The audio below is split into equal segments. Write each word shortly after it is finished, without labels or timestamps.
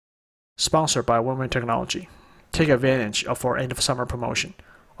sponsored by Women Technology. Take advantage of our end of summer promotion,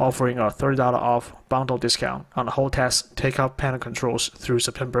 offering a $30 off bundle discount on the whole test takeout panel controls through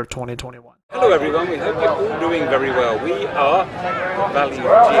September 2021. Hello everyone, we hope you're all doing very well. We are, Value GR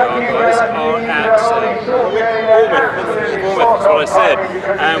guys, are at Bournemouth, that's what I said,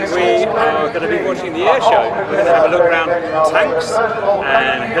 and we are going to be watching the air show. We're going to have a look around tanks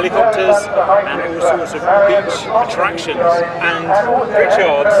and helicopters and all sorts of beach attractions and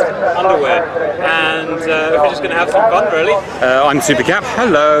Pritchard's underwear, and we're just going to have some fun really. I'm Supercap,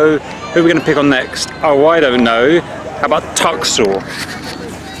 hello. Who are we going to pick on next? Oh, I don't know. How about Tuxor?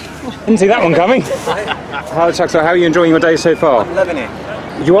 Didn't see that one coming. Hello Tuxor, how are you enjoying your day so far? I'm loving it.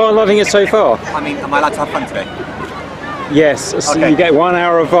 You are loving it so far? I mean, am I allowed to have fun today? Yes, so okay. You get 1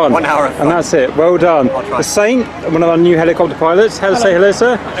 hour of fun. 1 hour of fun. And that's it, well done. I'll try. The Saint, one of our new helicopter pilots. Hello. Say hello,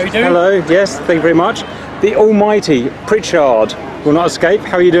 sir. How are you doing? Hello, yes, thank you very much. The almighty Pritchard will not escape.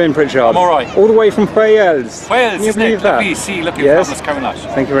 How are you doing, Pritchard? I'm alright. All the way from Wales. Wales, Can you isn't believe it? that? Lovely to see you looking Yes. fabulous, very nice.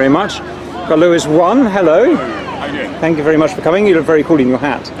 Thank you very much. Got Lewis 1, hello. How are you doing? Thank you very much for coming. You look very cool in your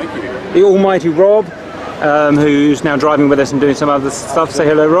hat. Thank you. The almighty Rob, who's now driving with us and doing some other stuff. Say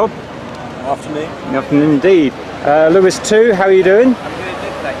hello, Rob. Afternoon. Good afternoon indeed. Lewis 2, how are you doing? I'm doing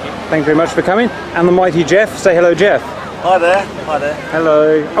good, thank you. Thank you very much for coming. And the mighty Jeff. Say hello, Jeff. Hi there. Hi there.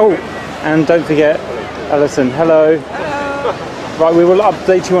 Hello. Oh, and don't forget Alison. Hello. Right, we will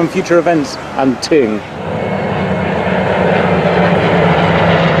update you on future events and ting.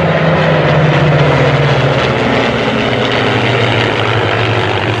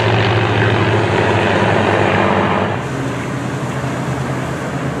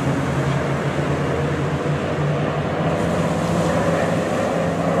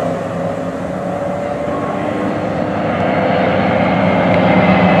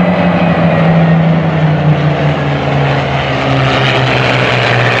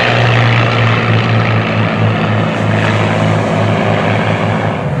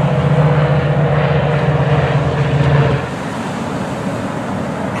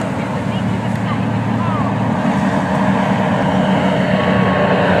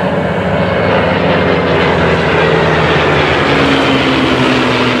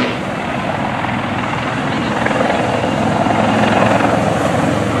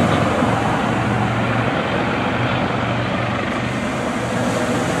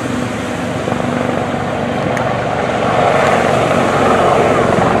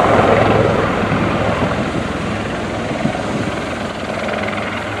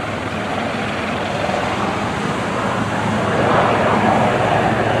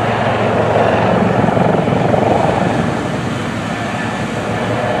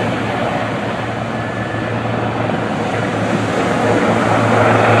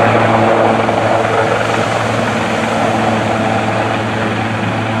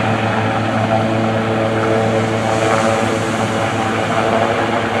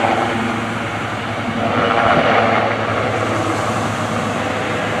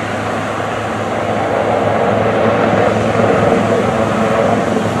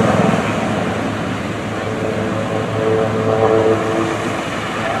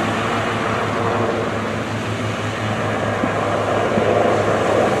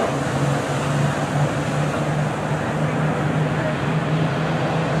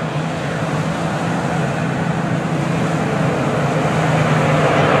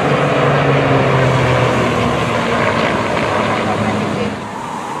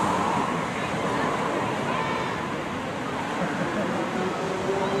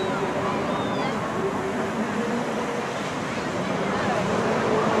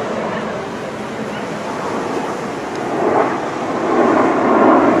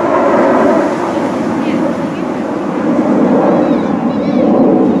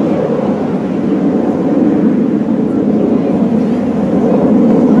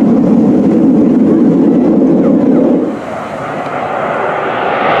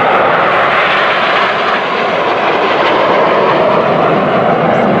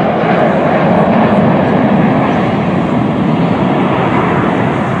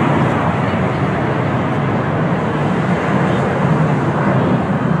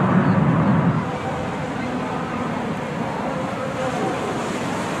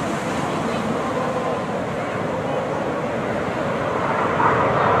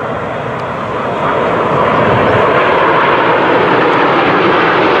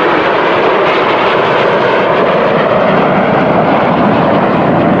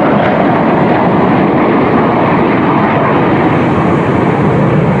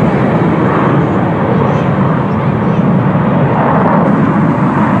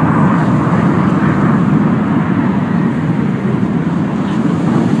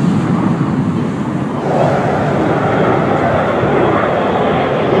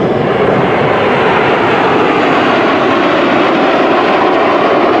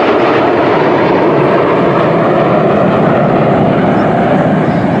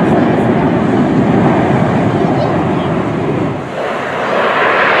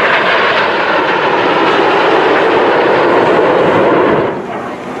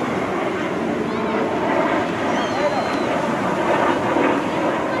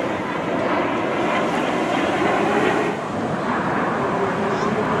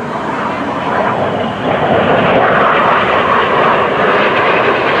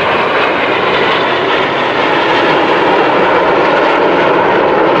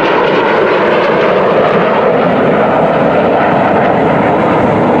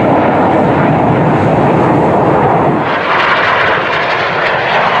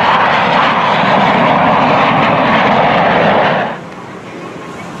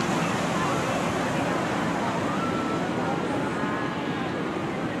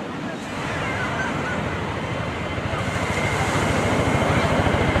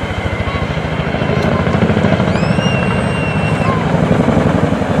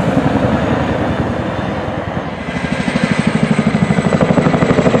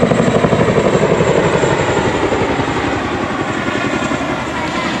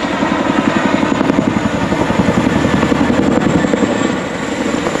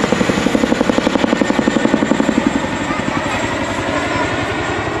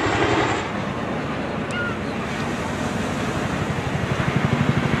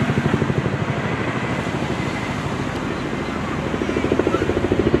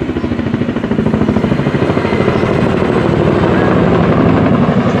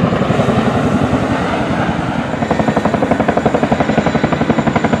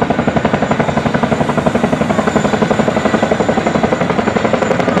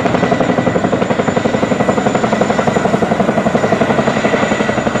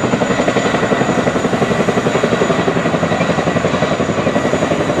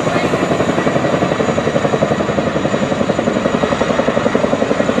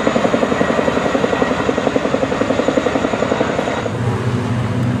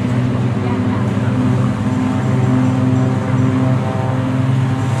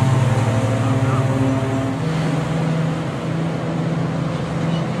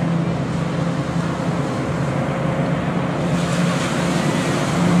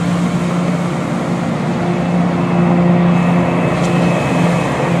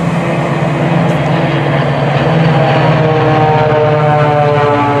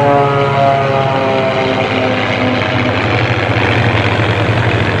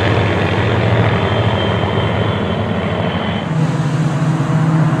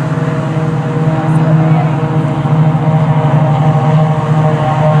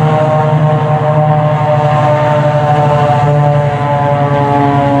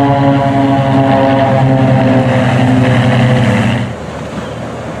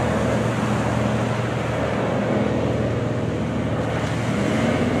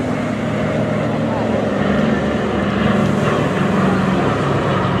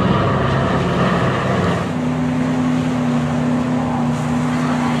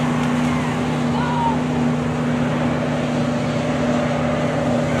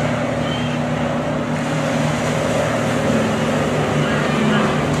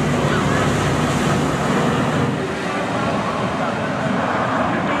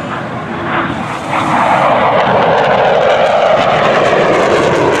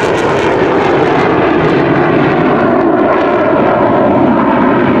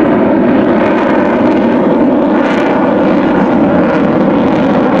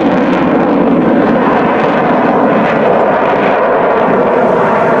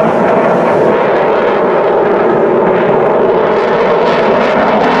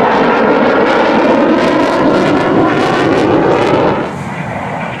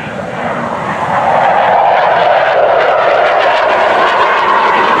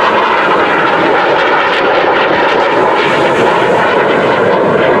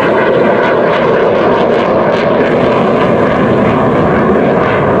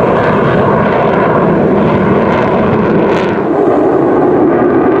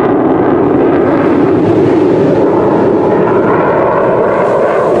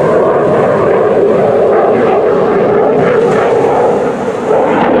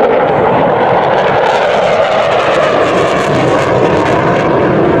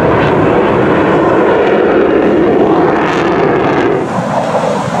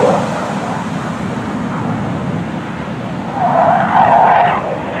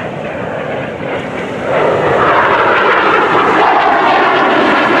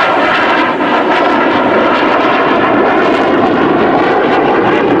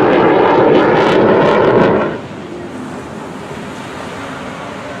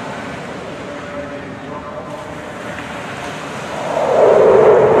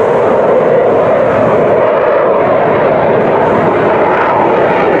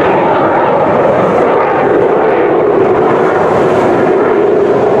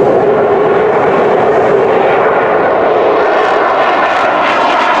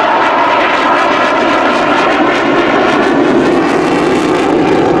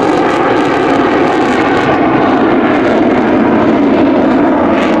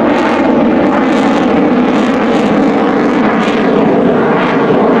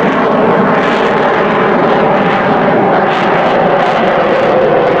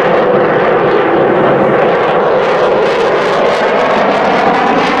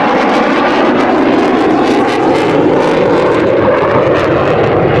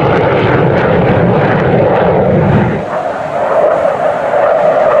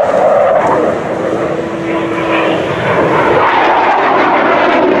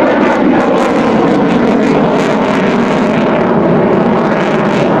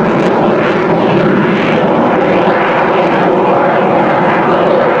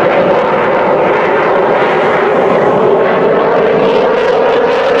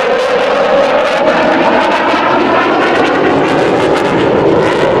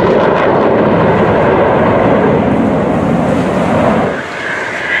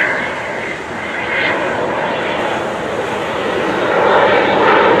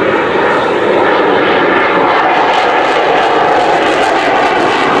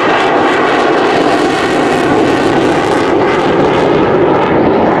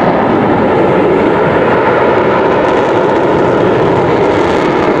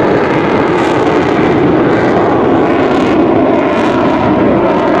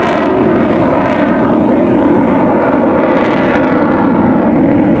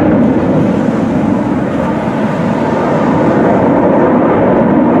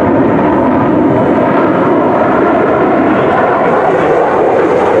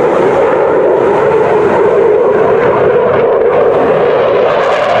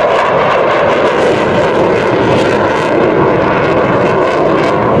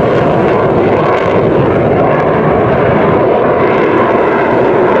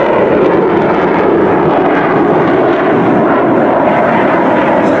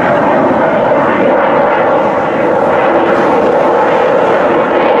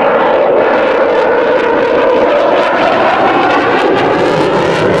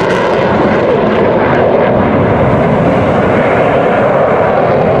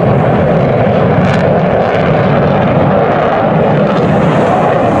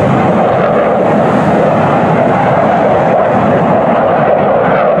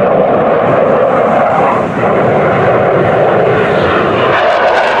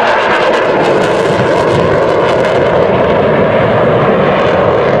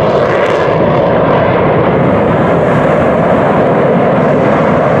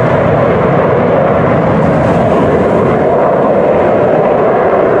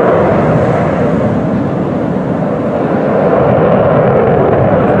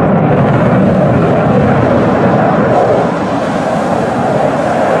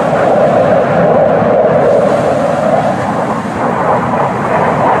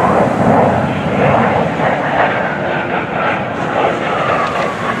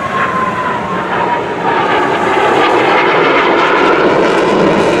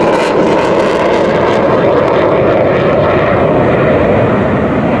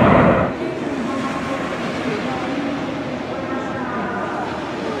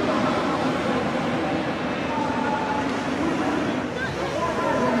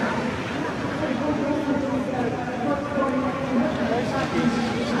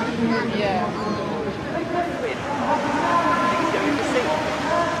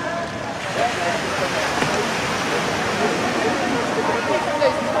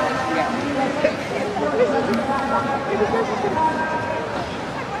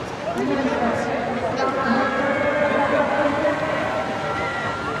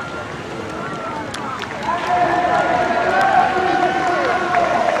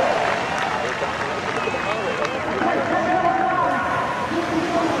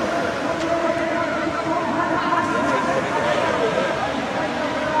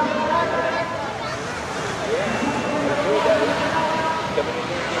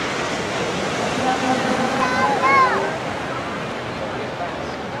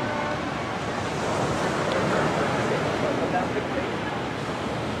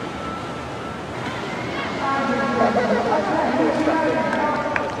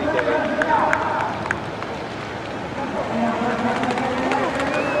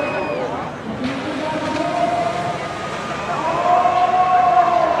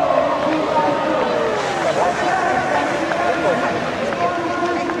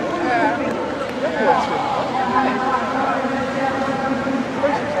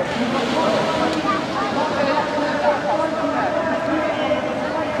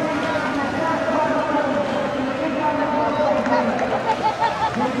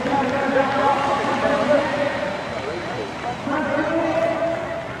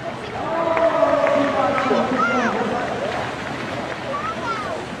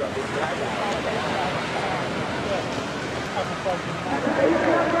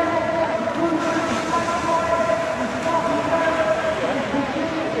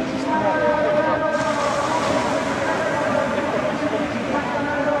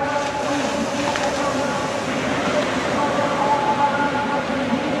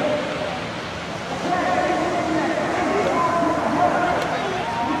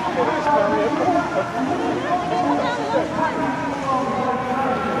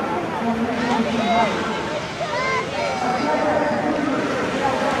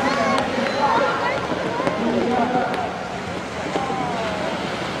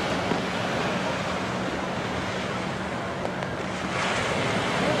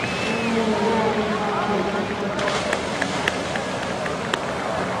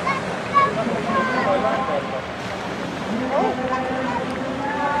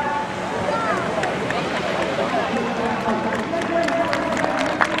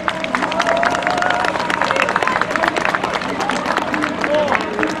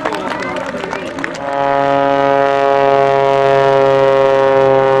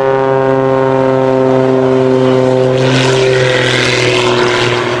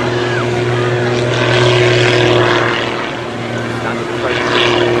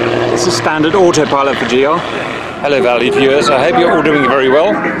 Standard autopilot for GR. Hello valued viewers, I hope you're all doing very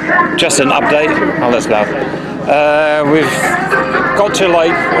well. Just an update. Oh, that's loud. We've got to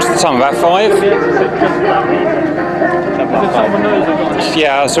like, what's the time, about 5?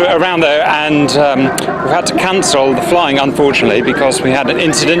 Yeah, so around there, and we've had to cancel the flying unfortunately because we had an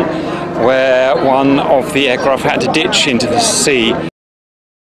incident where one of the aircraft had to ditch into the sea.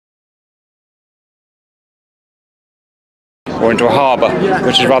 Or into a harbour,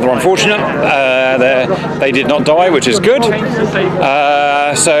 which is rather unfortunate. They did not die, which is good.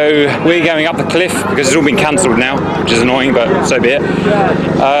 So we're going up the cliff because it's all been cancelled now, which is annoying, but so be it.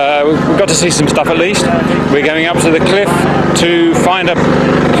 We've got to see some stuff at least. We're going up to the cliff to find a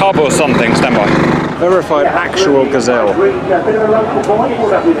pub or something. Stand by. Verified actual gazelle.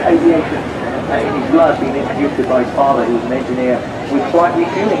 In his blood, being introduced by his father, who was an engineer, with slight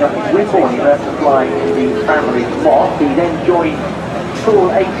refueling. I think Winborn, he learned to fly the family moth. He then joined full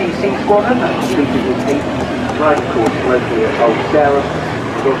ATC squadron and completed his ATC driving course locally at Old Sarum.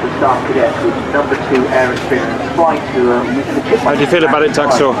 He also staff cadet with number 2 air experience flight to using the chipmunk. How do you feel about it,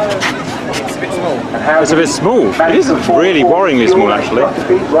 Tuxor? It's a bit small. It is really worryingly small, actually.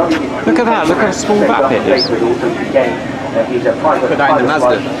 Look at that. Look how small that bit is. Put that in the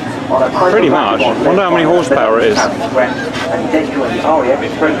Mazda. Pretty much. I wonder how many horsepower it is.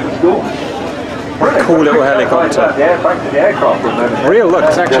 Cool little helicopter. Real, look,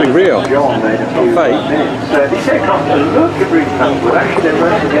 it's actually real. Not fake.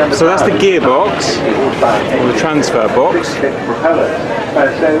 So that's the gearbox, or the transfer box.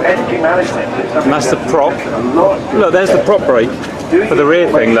 And that's the prop. Look, there's the prop brake for the rear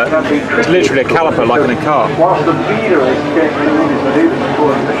thing. Look, it's literally a caliper like in a car.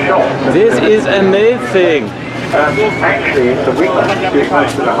 This is amazing. Actually, it's the wingman who's doing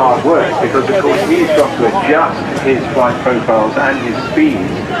most of the hard work because, of course, he's got to adjust his flight profiles and his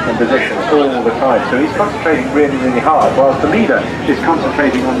speeds and position all the time. So he's concentrating really, really hard, whilst the leader is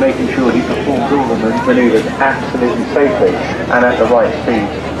concentrating on making sure he performs all the manoeuvres absolutely safely and at the right speed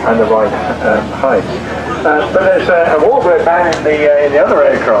and the right height. But there's a warbird man in the other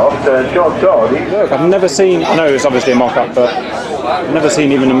aircraft, John Dodd. Look, I've never seen, I know it's obviously a mock-up, but I've never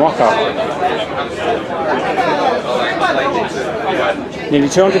seen even a mock-up. Nearly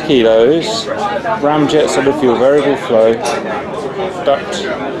 200 kilos, ramjet solid fuel, variable flow, duct,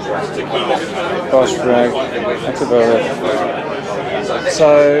 fast drag,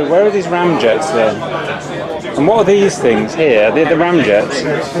 so where are these ramjets then? And what are these things here? They're the ramjets.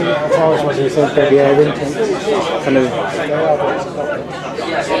 Kind of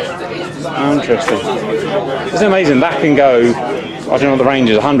Interesting. It's amazing. That can go, I don't know what the range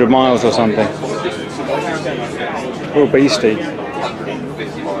is, 100 miles or something. Real beastie.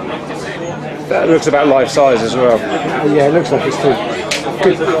 That looks about life size as well. Yeah, it looks like it's too.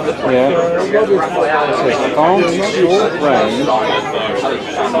 Good. Yeah. Fast, short range.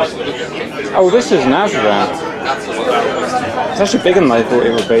 Oh, this is an Azran. It's actually bigger than I thought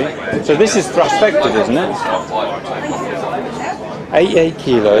it would be. So this is thrust-vectored, isn't it? 88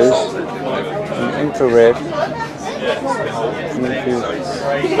 kilos. Infrared. And if you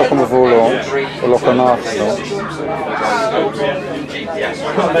lock them before launch, or lock them after launch.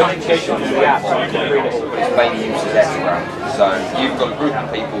 Mainly used as aircraft. So you've got a group of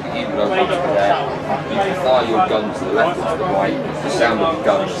people that you know want to be there. You can fire your gun to the left or to the right. The sound of the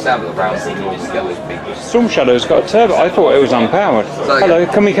gun, the sound of the rounds, and noise to get those people. Storm Shadow's got a turbo. I thought it was unpowered. Hello,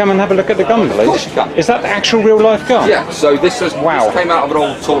 can we come and have a look at the gun, please? Of course you can. Is that the actual real-life gun? Yeah. So this came out of an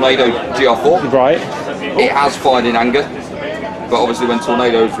old Tornado GR4. Right. It has fired in anger, but obviously when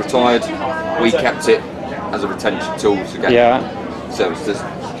Tornado was retired, we kept it as a retention tool to get service to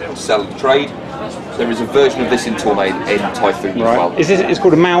sell and trade. So there is a version of this in Tornado, in Typhoon as well. Is it's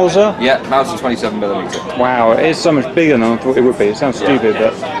called a Mauser? Yeah, Mauser 27mm. Wow, it is so much bigger than I thought it would be. It sounds stupid,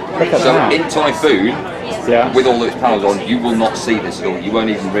 but look at that. In Typhoon, with all its panels on, you will not see this at all. You won't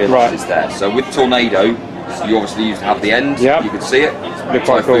even realise it's there. So with Tornado, you obviously used to have the end. You can see it. With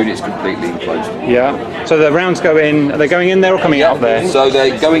Typhoon, it's completely enclosed. Yeah. So the rounds go in. Are they going in there or coming out there? So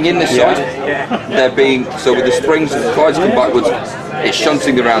they're going in this side. They're being with the springs as the tides come backwards. It's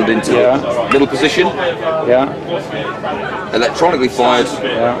shunting the round into the middle position. Electronically fired.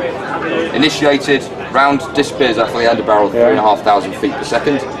 Initiated. Round disappears after the end of barrel 3,500 feet per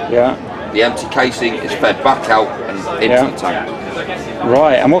second. The empty casing is fed back out and into the tank.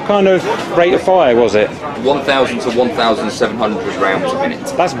 Right, and what kind of rate of fire was it? 1,000 to 1,700 rounds a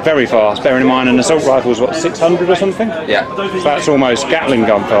minute. That's very fast, bearing in mind an assault rifle is what, 600 or something? Yeah. So that's almost Gatling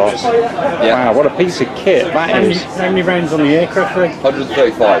gun fast. Wow, what a piece of kit that is. How many rounds on the aircraft thing?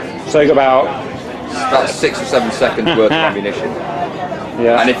 135. So you got about 6 or 7 seconds worth of ammunition.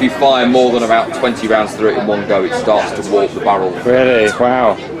 And if you fire more than about 20 rounds through it in one go, it starts to warp the barrel. Really?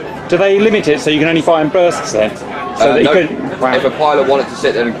 Wow. Do they limit it so you can only fire in bursts then? So that you could, if a pilot wanted to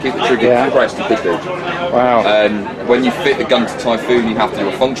sit there and keep the trigger pressed, he could do. Wow. When you fit the gun to Typhoon, you have to do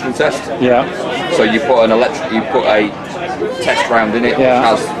a functional test. So you put a test round in it, which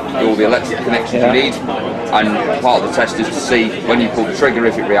has all the electric connections you need, and part of the test is to see when you pull the trigger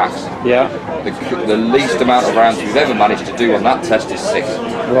if it reacts. The least amount of rounds we've ever managed to do on that test is 6.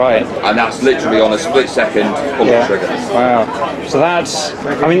 Right. And that's literally on a split second pull the trigger. Wow. So that's,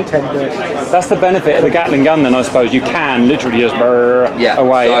 I mean, that's the benefit of the Gatling gun then, I suppose. You can literally just burr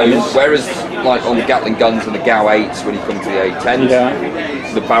away. So whereas like on the Gatling guns and the GAU 8s, when you come to the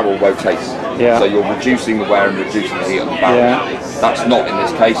A10s, the barrel rotates. So you're reducing the wear and reducing the heat on the barrel. That's not in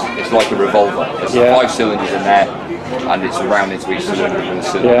this case. It's like a revolver. There's 5 cylinders in there, and it's round into each cylinder, and the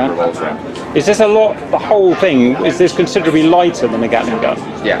cylinder revolves around. Is this a lot? The whole thing is this considerably lighter than a Gatling gun?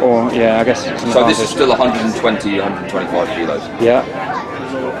 Yeah. Or I guess. So this is still 120, 125 kilos.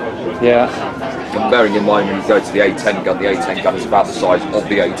 And bearing in mind when you go to the A10 gun is about the size of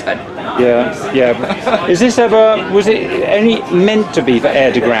the A10. Is this was it only meant to be for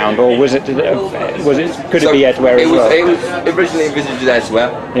air to ground, or could it be air to air as well? It was originally envisaged as air to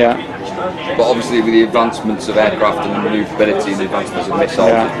air. But obviously with the advancements of aircraft and the manoeuvrability and the advancements of missiles,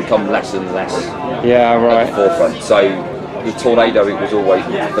 it's become less and less at the forefront. So the Tornado, it was always,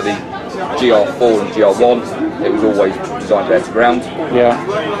 for the GR4 and GR1, it was always designed air to ground.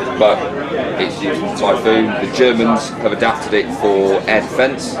 But it's used in Typhoon. The Germans have adapted it for air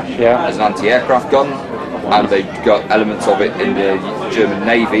defence as an anti-aircraft gun, and they've got elements of it in the German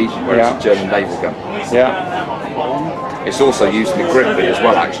Navy, where it's a German naval gun. It's also used in the Griffin as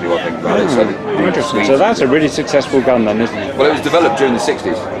well, actually, I think about it. Interesting. So that's a really successful gun then, isn't it? Well, it was developed during the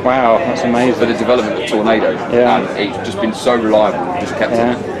 60s. Wow, that's amazing. For the development of Tornado. And it's just been so reliable, just kept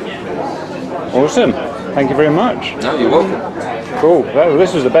it. Awesome. Thank you very much. No, you're welcome. Cool. Well,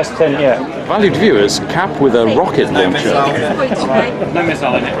 this was the best tent yet. Valued viewers, cap with a rocket launcher. No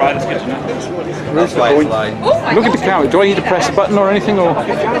missile in it, right? That's good to know. That's look at the cow. Do I need to press a button or anything? Or?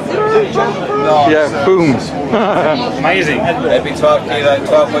 Yeah, boom. Amazing. It'd be 12 kilo,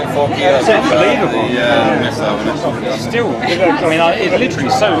 12.4 kilos. It's unbelievable. Still, I mean, it's literally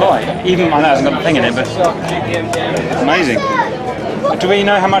so light. Even I know it hasn't got a thing in it, but it's amazing. Do we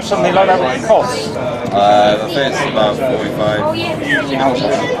know how much something like that costs? I think it's about 45.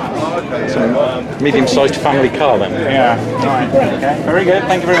 It's a medium-sized family car then. Yeah. Right. Okay. Very good.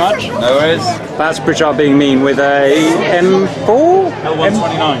 Thank you very much. No worries. That's Pritchard being mean with a M4?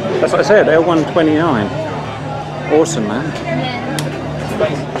 L129. That's what I said. L129. Awesome, man.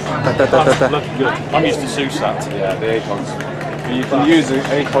 Looking good. I'm used to SUSAT. Yeah, the ACOGs. You can use the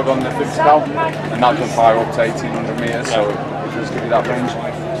ACOG on the fixed cal, and that can fire up to 1800 metres, so it does give you that range.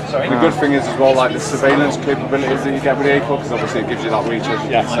 The good thing is as well, like the surveillance capabilities that you get with the ACOG, because obviously it gives you that reach, as you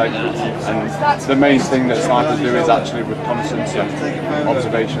can say. And the main thing that snipers do is actually reconnaissance and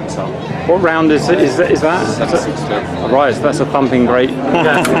observation. So. What round is that? 7.62. Right, so that's a thumping great.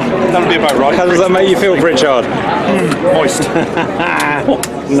 That'll be about right. How does that make you feel, Pritchard? Moist.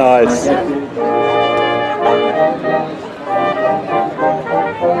 Nice.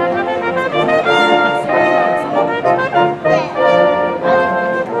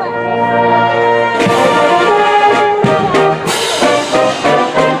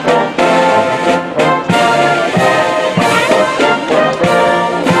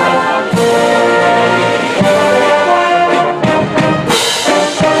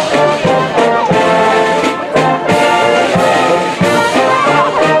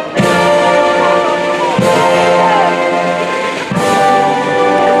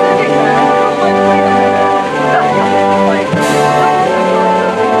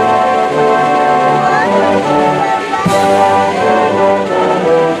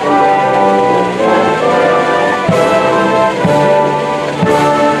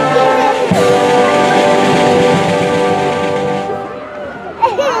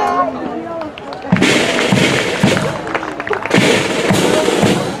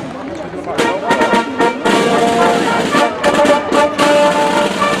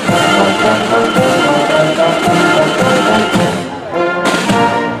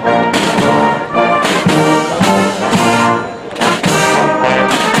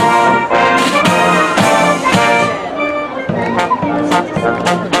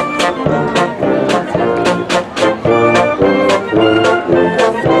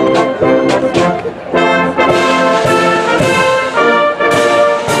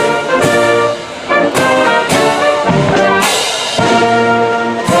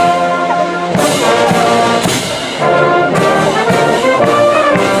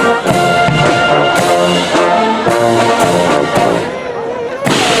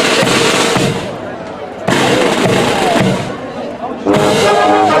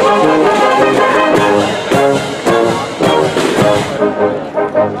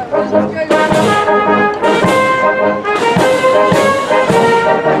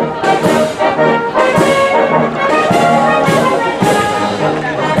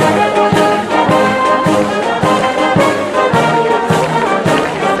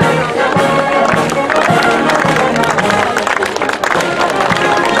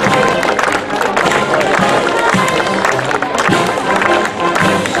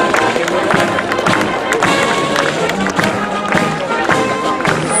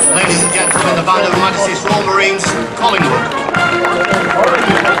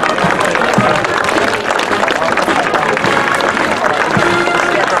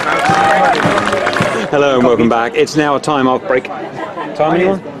 Hello and welcome back. It's now a time off break. Time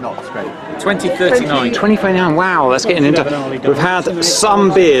anyone? 2039. 2039, wow, that's getting into... We've had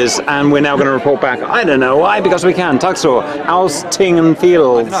some beers and we're now going to report back. I don't know why, because we can. Tuxtor, how's Ting and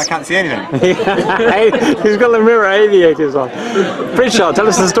Fields? I can't see anything. He's got the mirror aviators on. Pritchard, tell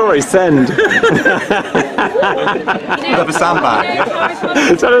us the story, send. Have a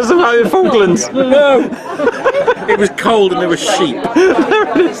sandbag. Tell us about the Falklands. No! It was cold and there were sheep.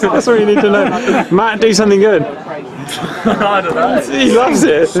 That's all you need to know. Matt, do something good. I don't know. He loves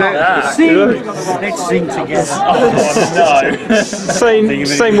it. Yeah. Let's sing together. Oh no.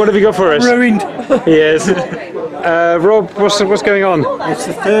 Same, what have you got for us? Ruined. Yes. Rob, what's going on? It's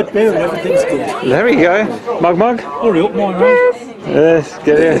the third beer and everything's good. There we go. Mug. Hurry up, my man. Yes,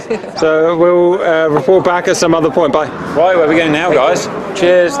 good. Yes. So we'll report back at some other point. Bye. Right, where are we going now, guys?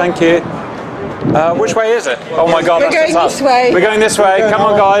 Cheers, thank you. Which way is it? Oh my God, We're going this way. We're going this way. Come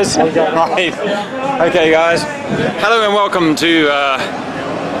on, guys. Right. Okay, guys. Hello and welcome to,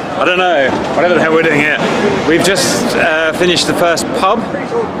 I don't know, whatever the hell we're doing here. We've just finished the first pub,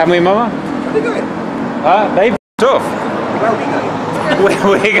 haven't we, Mama? They've off.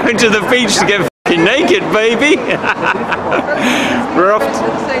 We're going to the beach to get fucking naked, baby. We're off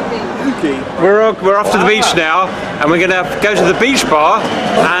to the beach now, and we're going to go to the beach bar.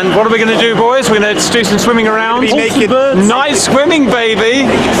 And what are we going to do, boys? We're going to do some swimming around. Be naked. Night swimming, baby.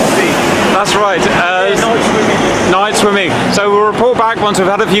 That's right. Night swimming. So we'll report back once we've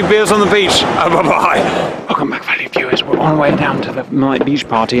had a few beers on the beach. Bye-bye. Welcome back, valued viewers. We're on our way down to the night beach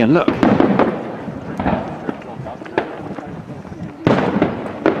party, and look.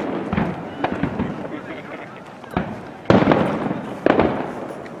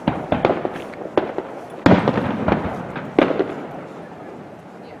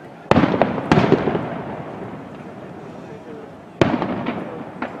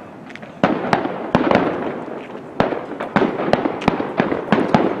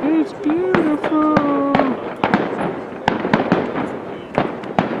 It's beautiful.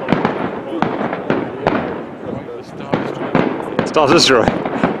 Star Destroyer.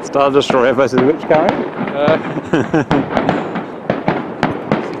 Star Destroyer versus which carrier?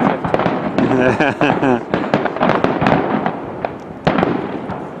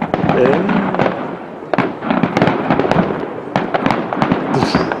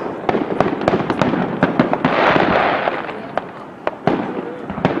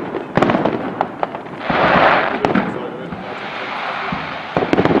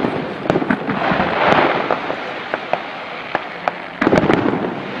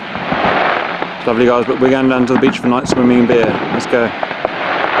 Lovely guys, but we're going down to the beach for night swimming and beer. Let's go.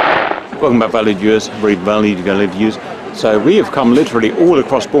 Welcome back, valued viewers, very valued viewers. So we have come literally all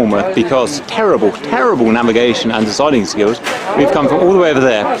across Bournemouth because terrible navigation and deciding skills. We've come from all the way over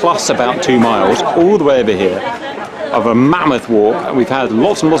there, plus about 2 miles, all the way over here, of a mammoth walk. We've had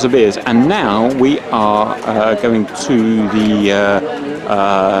lots and lots of beers, and now we are going to the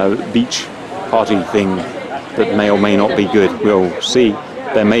beach party thing that may or may not be good. We'll see.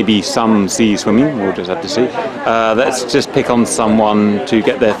 There may be some sea swimming, we'll just have to see. Let's just pick on someone to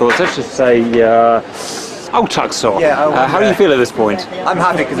get their thoughts. Let's just say, oh, Tuxor. Yeah, how do you feel at this point? I'm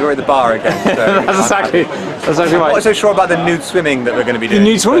happy because we're at the bar again. So that's exactly right. I'm not so sure about the nude swimming that we're going to be doing. The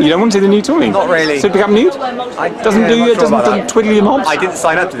nude swimming? You don't want to see the nude swimming? Not really. So become nude? Doesn't twiddle your knobs? I didn't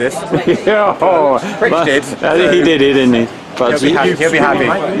sign up to this. Rich did. He did, didn't he? But he'll be happy.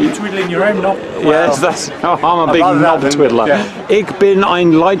 You're twiddling your own knob. Yes, that's. Oh, I'm a big knob twiddler. Yeah. Ich bin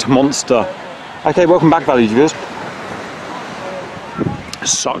ein Leitmonster. Okay, welcome back, valued viewers.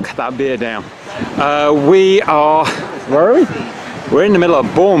 Suck that beer down. We are. Where are we? We're in the middle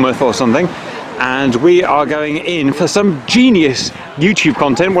of Bournemouth or something, and we are going in for some genius YouTube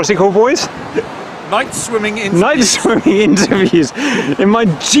content. What's it called, boys? Night swimming interviews. Night swimming interviews. In my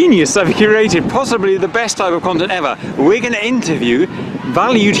genius, I've curated possibly the best type of content ever. We're going to interview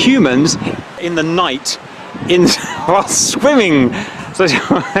valued humans in the night, while swimming. So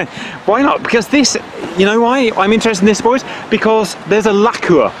why not? Because this, you know why I'm interested in this, boys? Because there's a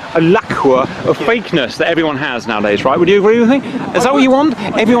lacquer of fakeness that everyone has nowadays, right? Would you agree with me? Is that what you want?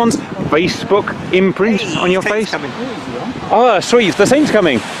 Everyone's Facebook imprint on your face? Oh, sweet, the Saint's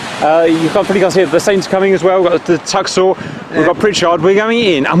coming. You can't see it, the Saint's coming as well. We've got the Tuxor, we've got Pritchard, we're going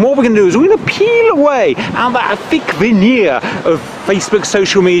in. And what we're going to do is we're going to peel away out that thick veneer of Facebook,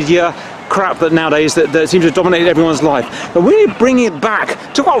 social media, crap that nowadays that seems to dominate everyone's life. But we're going to bring it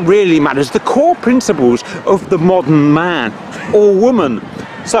back to what really matters, the core principles of the modern man or woman.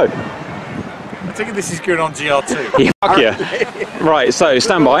 So, I think this is going on GR2. Yeah, fuck yeah. Right, so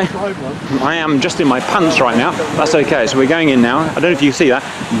stand by. I am just in my pants right now. That's okay, so we're going in now. I don't know if you see that.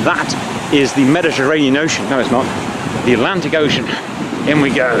 That is the Mediterranean Ocean. No, it's not. The Atlantic Ocean. In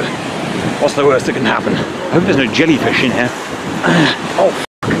we go. What's the worst that can happen? I hope there's no jellyfish in here. Oh,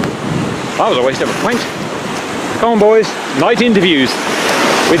 that was a waste of a pint. Come on, boys. Night interviews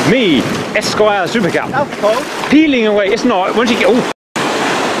with me, Esquire Supercap. Peeling away. It's not. Once you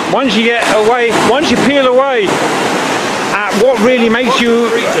get away, once you peel away at what really makes you,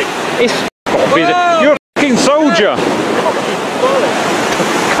 it's you're a fucking soldier.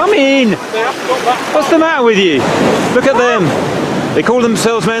 Come in. What's the matter with you? Look at them. They call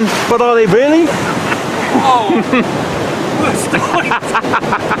themselves men, but are they really?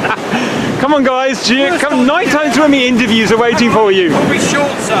 Come on, guys. Come, nighttime swimming interviews are waiting for you.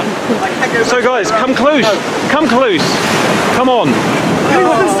 So, guys, come close. Come close. Come on.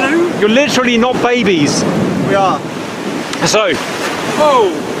 You're literally not babies. We are. So,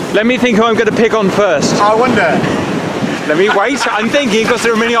 let me think who I'm going to pick on first. I wonder. Let me wait. I'm thinking because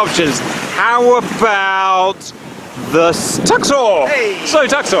there are many options. How about the Tuxor? Hey. So,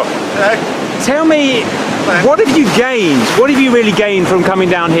 Tuxor, tell me, what have you gained? What have you really gained from coming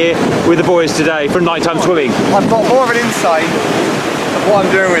down here with the boys today for nighttime swimming? I've got more of an insight of what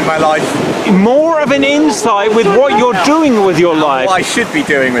I'm doing with my life. More of an insight with what you're doing with your life. What I should be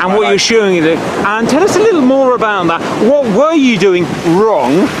doing with my life. And what you're showing it. And tell us a little more about that. What were you doing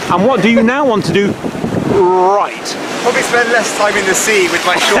wrong and what do you now want to do right? Probably spend less time in the sea with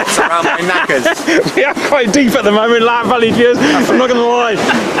my shorts around my knackers. We are quite deep at the moment, Lap Valley viewers. I'm not going to lie.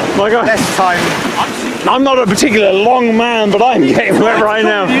 My God. Less time. I'm not a particularly long man, but I'm getting wet right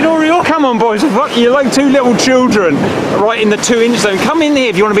now. Come on, boys. You're like two little children, right in the 2-inch zone. Come in here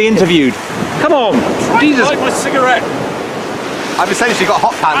if you want to be interviewed. Come on. Jesus. Light my cigarette. I've essentially got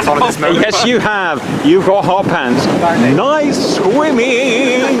hot pants on at this moment. Yes, you have. You've got hot pants. Nice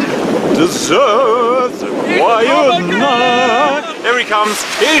swimming. Deserves quiet night. Here he comes.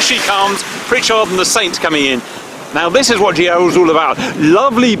 Here she comes. Pritchard and the Saints coming in. Now this is what GL's all about.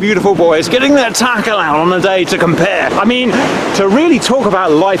 Lovely, beautiful boys getting their tackle out on a day to compare. I mean, to really talk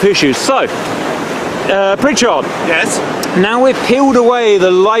about life issues. So, Pritchard. Yes? Now we've peeled away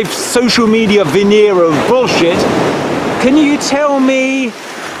the life social media veneer of bullshit. Can you tell me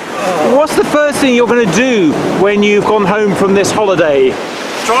what's the first thing you're going to do when you've gone home from this holiday?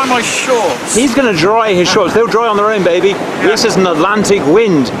 Dry my shorts. He's going to dry his shorts. They'll dry on their own, baby. Yeah. This is an Atlantic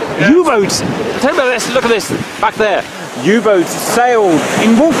wind. Yeah. U-boats. Tell me about this. Look at this. Back there. U-boats sailed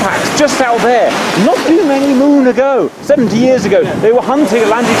in Wolfpacks just out there. Not too many moon ago. 70 years ago. They were hunting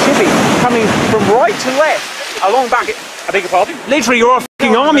Atlantic shipping, coming from right to left along back. I beg your pardon? Literally, you're a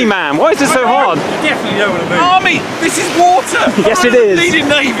fucking army man. Why is this so hard? You definitely don't want to move. Army! This is water! Yes, it is. Leading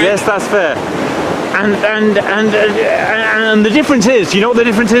Navy. Yes, that's fair. And the difference is, you know what the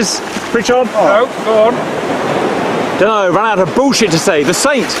difference is, Pritchard? No, go on. Don't know, ran out of bullshit to say. The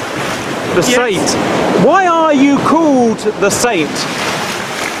Saint. The Saint. Why are you called the Saint?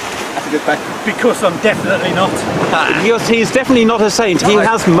 That's a good question. Because I'm definitely not. Because he's definitely not a saint. He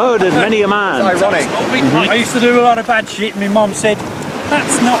has murdered many a man. It's ironic. I used to do a lot of bad shit and my mum said,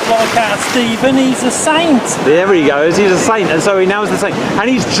 that's not like our Stephen, he's a saint. There he goes, he's a saint, and so he now is the saint. And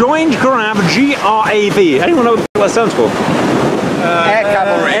he's joined Grab, G-R-A-V. Anyone know what that stands for? Air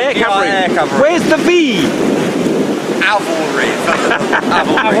Cavalry. Air Cavalry. Air Cavalry. Where's the V? Cavalry.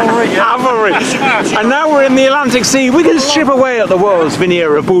 Cavalry. And now we're in the Atlantic Sea. We can strip away at the world's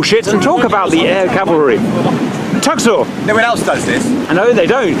veneer of bullshit and talk about the Air Cavalry. Tuxor. No one else does this. No, they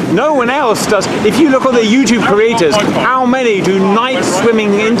don't. No one else does. If you look on the YouTube creators, how many do night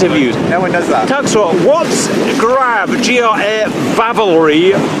swimming interviews? No one does that. Tuxor, what's Grab, G-R-A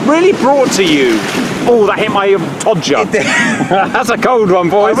Cavalry really brought to you? Oh, that hit my todger. That's a cold one,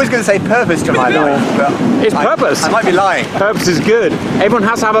 boys. I was going to say purpose to my life, but it's purpose. I might be lying. Purpose is good. Everyone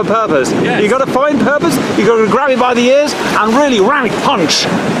has to have a purpose. Yes. You got to find purpose. You got to grab it by the ears and really ram it, punch,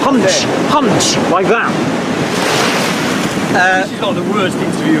 like that. This is not the worst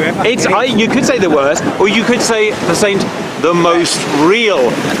interview ever. You could say the worst, or you could say the Saint, the most real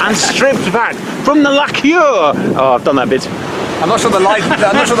and stripped back from the liqueur. Oh, I've done that bit. I'm not sure the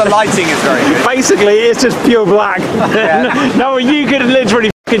lighting is very good. Basically, it's just pure black. Yeah. No, you could literally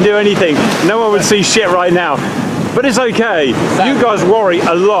fucking do anything. No one would see shit right now. But it's okay. You guys worry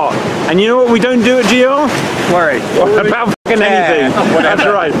a lot. And you know what we don't do at GR? Worry. About fucking anything. That's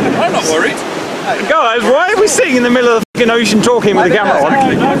right. I'm not worried. Guys, why are we sitting in the middle of the fucking ocean talking with the camera on?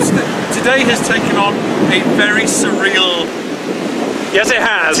 Today has taken on a very surreal Yes, it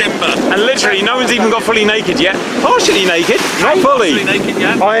has. timber. And literally, no one's even got fully naked yet. Partially naked, not fully. Partially naked,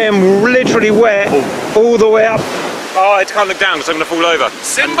 yeah. I am literally wet all the way up. Oh, I can't look down because I'm going to fall over.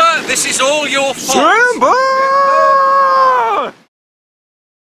 Simba, this is all your fault. Simba!